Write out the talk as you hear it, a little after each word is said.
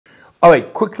All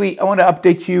right, quickly, I want to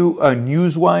update you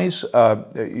news-wise.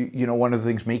 You know, one of the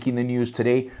things making the news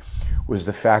today was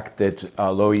the fact that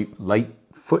Lori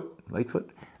Lightfoot,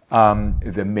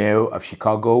 the mayor of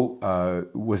Chicago,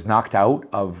 was knocked out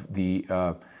of the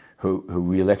her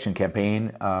re-election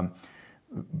campaign.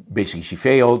 Basically, she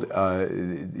failed.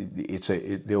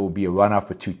 There will be a runoff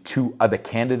between two other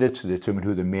candidates to determine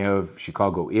who the mayor of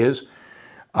Chicago is.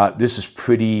 This is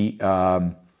pretty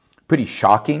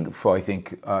shocking for, I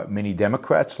think, many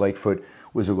Democrats. Lightfoot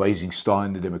was a rising star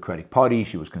in the Democratic Party.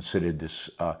 She was considered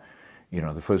this, you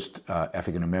know, the first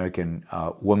African-American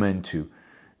woman to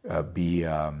be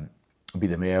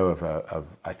the mayor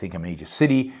of I think, a major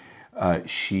city.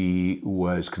 She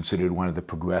was considered one of the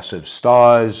progressive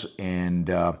stars, and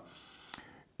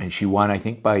she won, I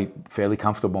think, by fairly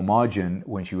comfortable margin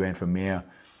when she ran for mayor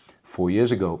 4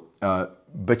 years ago.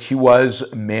 But she was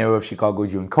mayor of Chicago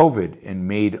during COVID and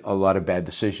made a lot of bad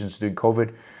decisions during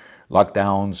COVID,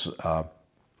 lockdowns.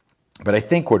 But I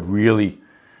think what really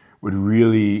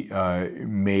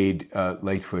made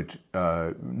Lightfoot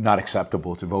not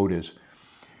acceptable to voters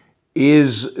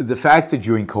is the fact that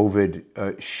during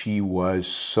COVID, she was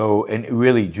so, and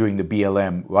really during the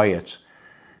BLM riots,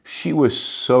 she was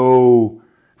so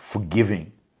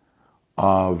forgiving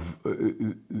of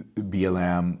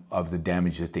BLM, of the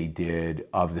damage that they did,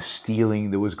 of the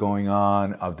stealing that was going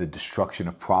on, of the destruction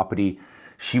of property.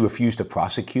 She refused to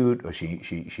prosecute, or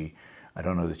she I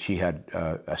don't know that she had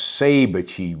a say, but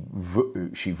she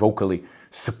vocally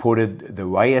supported the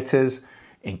rioters,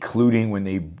 including when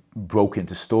they broke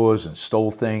into stores and stole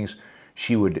things.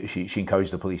 She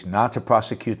encouraged the police not to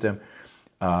prosecute them.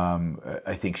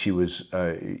 I think she was,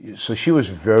 so she was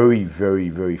very, very,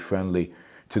 very friendly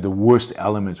to the worst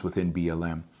elements within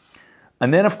BLM.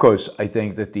 And then, of course, I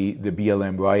think that the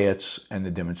BLM riots and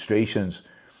the demonstrations,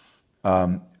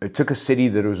 it took a city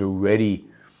that was already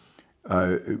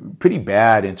pretty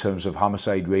bad in terms of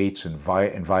homicide rates and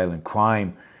violent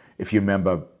crime. If you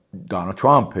remember, Donald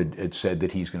Trump had said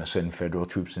that he's going to send federal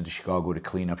troops into Chicago to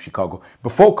clean up Chicago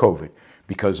before COVID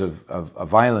because of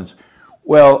violence.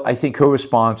 Well, I think her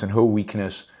response and her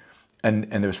weakness,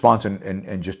 and the response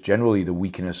and just generally the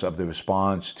weakness of the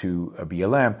response to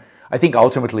BLM, I think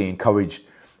ultimately encouraged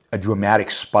a dramatic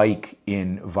spike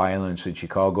in violence in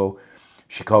Chicago.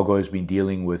 Chicago has been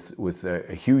dealing with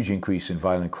a huge increase in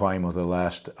violent crime over the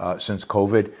last, since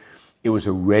COVID. It was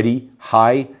already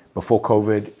high before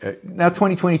COVID. Now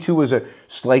 2022 was a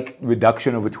slight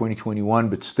reduction over 2021,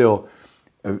 but still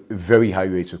very high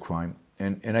rates of crime.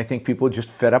 And I think people are just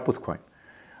fed up with crime.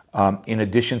 In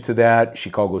addition to that,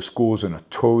 Chicago schools are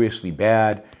notoriously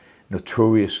bad,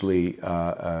 notoriously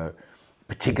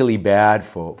particularly bad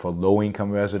for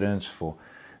low-income residents, for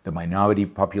the minority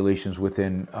populations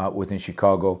within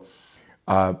Chicago.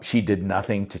 She did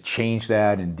nothing to change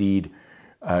that. Indeed,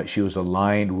 she was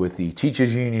aligned with the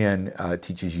teachers union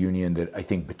that I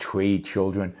think betrayed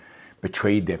children,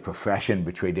 betrayed their profession,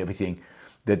 betrayed everything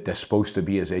that they're supposed to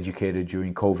be as educated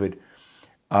during COVID.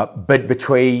 But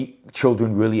betray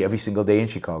children really every single day in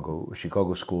Chicago.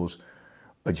 Chicago schools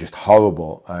are just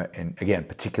horrible, and again,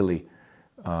 particularly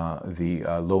the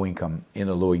low-income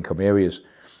areas.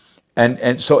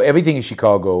 And so everything in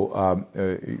Chicago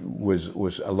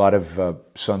was a lot of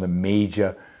some of the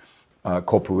major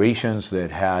corporations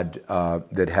that had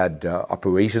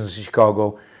operations in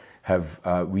Chicago have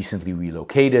recently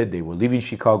relocated. They were leaving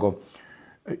Chicago.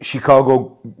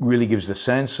 Chicago really gives the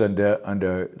sense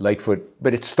under Lightfoot,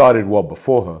 but it started well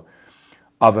before her,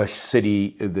 of a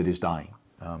city that is dying.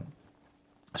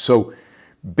 So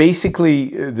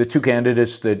basically, the two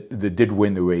candidates that did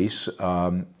win the race,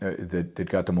 that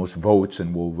got the most votes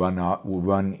and will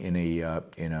run in a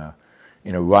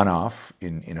runoff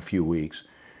in a few weeks.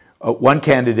 One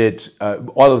candidate,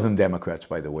 all of them Democrats,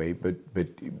 by the way, but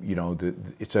you know,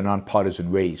 it's a nonpartisan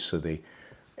race, so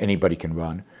anybody can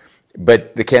run.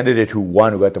 But the candidate who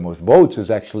won, who got the most votes,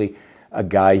 is actually a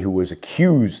guy who was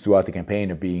accused throughout the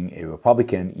campaign of being a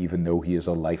Republican, even though he is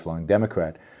a lifelong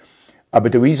Democrat.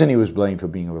 But the reason he was blamed for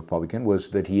being a Republican was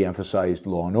that he emphasized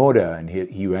law and order, and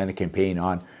he ran the campaign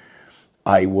on,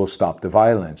 I will stop the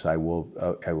violence, I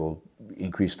will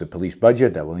increase the police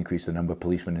budget, I will increase the number of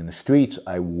policemen in the streets,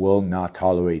 I will not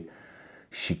tolerate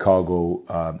Chicago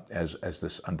as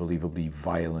this unbelievably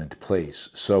violent place.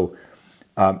 So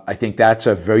I think that's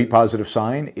a very positive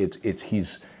sign.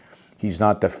 He's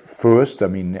not the first. I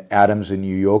mean, Adams in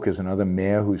New York is another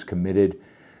mayor who's committed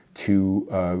to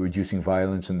reducing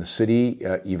violence in the city,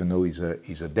 even though he's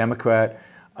a Democrat.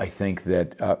 I think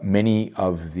that many,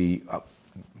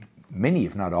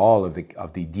 if not all, of the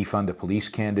defund the police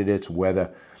candidates,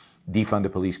 whether defund the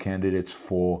police candidates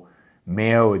for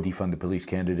mayor or defund the police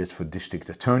candidates for district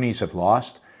attorneys have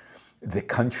lost. The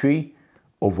country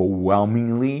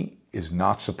overwhelmingly is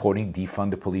not supporting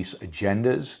defund the police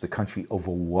agendas. The country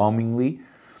overwhelmingly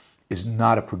is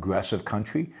not a progressive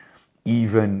country.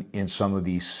 Even in some of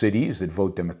these cities that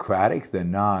vote Democratic, they're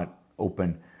not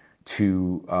open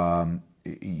to,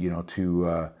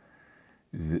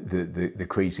 the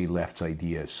crazy left's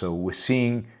ideas. So we're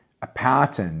seeing a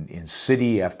pattern in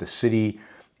city after city,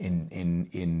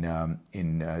 in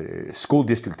school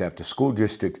district after school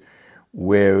district,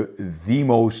 where the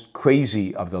most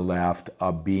crazy of the left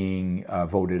are being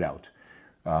voted out.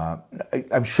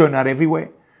 I'm sure not everywhere.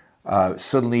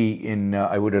 Certainly,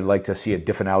 I would have liked to see a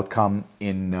different outcome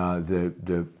in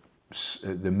the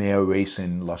mayor race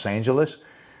in Los Angeles.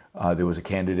 There was a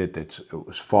candidate that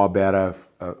was far better,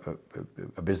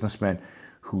 a businessman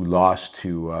who lost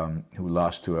the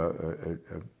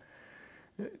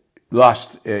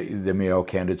mayoral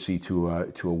candidacy to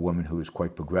a woman who is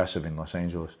quite progressive in Los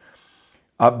Angeles.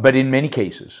 But in many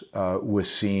cases, we're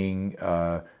seeing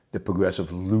the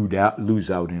progressives lose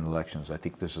out in elections. I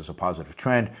think this is a positive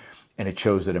trend, and it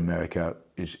shows that America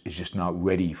is just not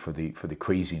ready for the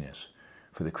craziness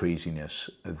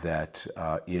that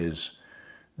is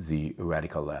the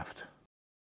radical left.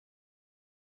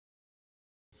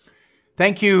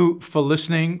 Thank you for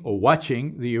listening or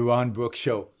watching the Yaron Brook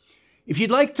Show. If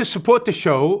you'd like to support the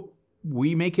show,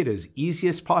 we make it as easy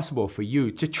as possible for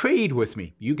you to trade with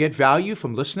me. You get value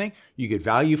from listening. You get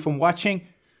value from watching.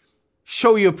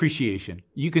 Show your appreciation.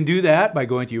 You can do that by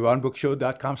going to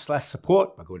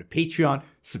yaronbrookshow.com/support, by going to Patreon,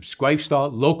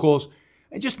 Subscribestar, Locals,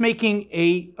 and just making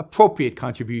a appropriate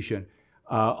contribution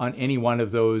on any one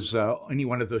of those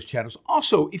channels.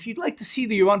 Also, if you'd like to see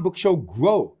the Yaron Brook Show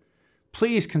grow,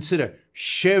 please consider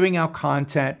sharing our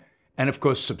content and, of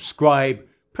course, subscribe.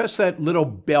 Press that little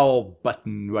bell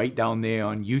button right down there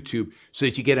on YouTube so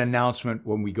that you get an announcement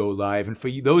when we go live. And for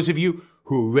those of you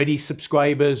who are already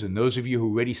subscribers and those of you who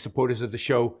are already supporters of the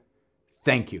show,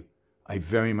 thank you. I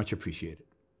very much appreciate it.